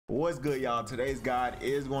What's good, y'all? Today's guide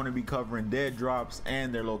is going to be covering dead drops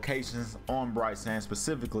and their locations on Bright Sands,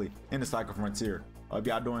 specifically in the Cycle Frontier. If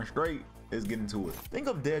y'all doing straight, let's get into it. Think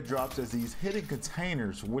of dead drops as these hidden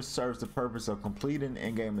containers which serves the purpose of completing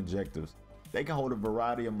in-game objectives. They can hold a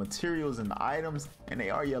variety of materials and items, and they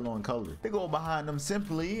are yellow in color. The goal behind them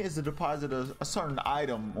simply is to deposit a certain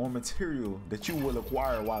item or material that you will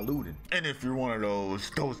acquire while looting. And if you're one of those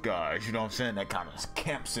guys, you know what I'm saying, that kind of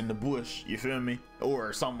camps in the bush, you feel me?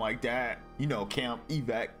 Or something like that, you know, camp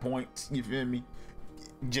evac points, you feel me?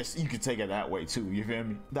 Just, you could take it that way too, you feel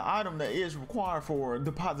me? The item that is required for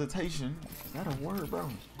depositation, is that a word, bro?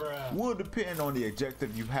 Bruh. Will depend on the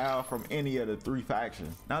objective you have from any of the three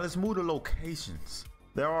factions. Now let's move to locations.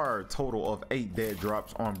 There are a total of 8 dead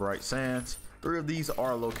drops on Bright Sands. 3 of these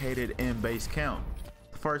are located in base camp.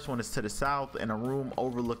 The first one is to the south in a room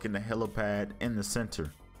overlooking the helipad in the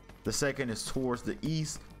center. The second is towards the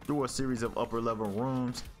east through a series of upper level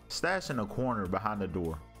rooms stashed in a corner behind the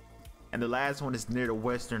door. And the last one is near the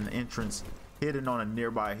western entrance, hidden on a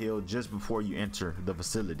nearby hill just before you enter the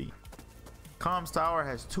facility. Comms Tower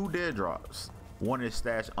has 2 dead drops. One is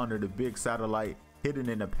stashed under the big satellite, hidden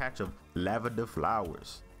in a patch of lavender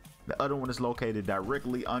flowers. The other one is located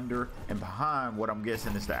directly under and behind what I'm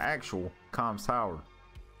guessing is the actual Comms Tower.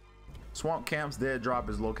 Swamp Camp's dead drop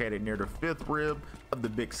is located near the 5th rib of the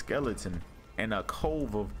big skeleton and a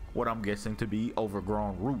cove of what I'm guessing to be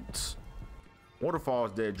overgrown roots.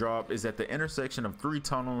 Waterfall's dead drop is at the intersection of 3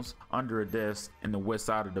 tunnels under a desk in the west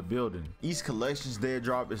side of the building. East Collection's dead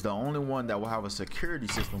drop is the only one that will have a security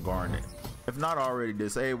system guarding it. If not already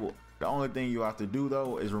disabled, the only thing you have to do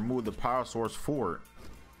though is remove the power source for it.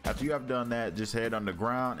 After you have done that, just head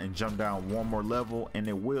underground and jump down one more level and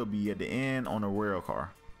it will be at the end on a rail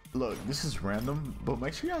car. Look, this is random, but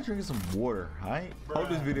make sure y'all drinking some water, alright? Hope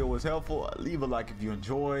this video was helpful. Leave a like if you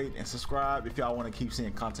enjoyed and subscribe if y'all want to keep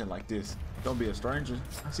seeing content like this. Don't be a stranger.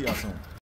 See y'all soon.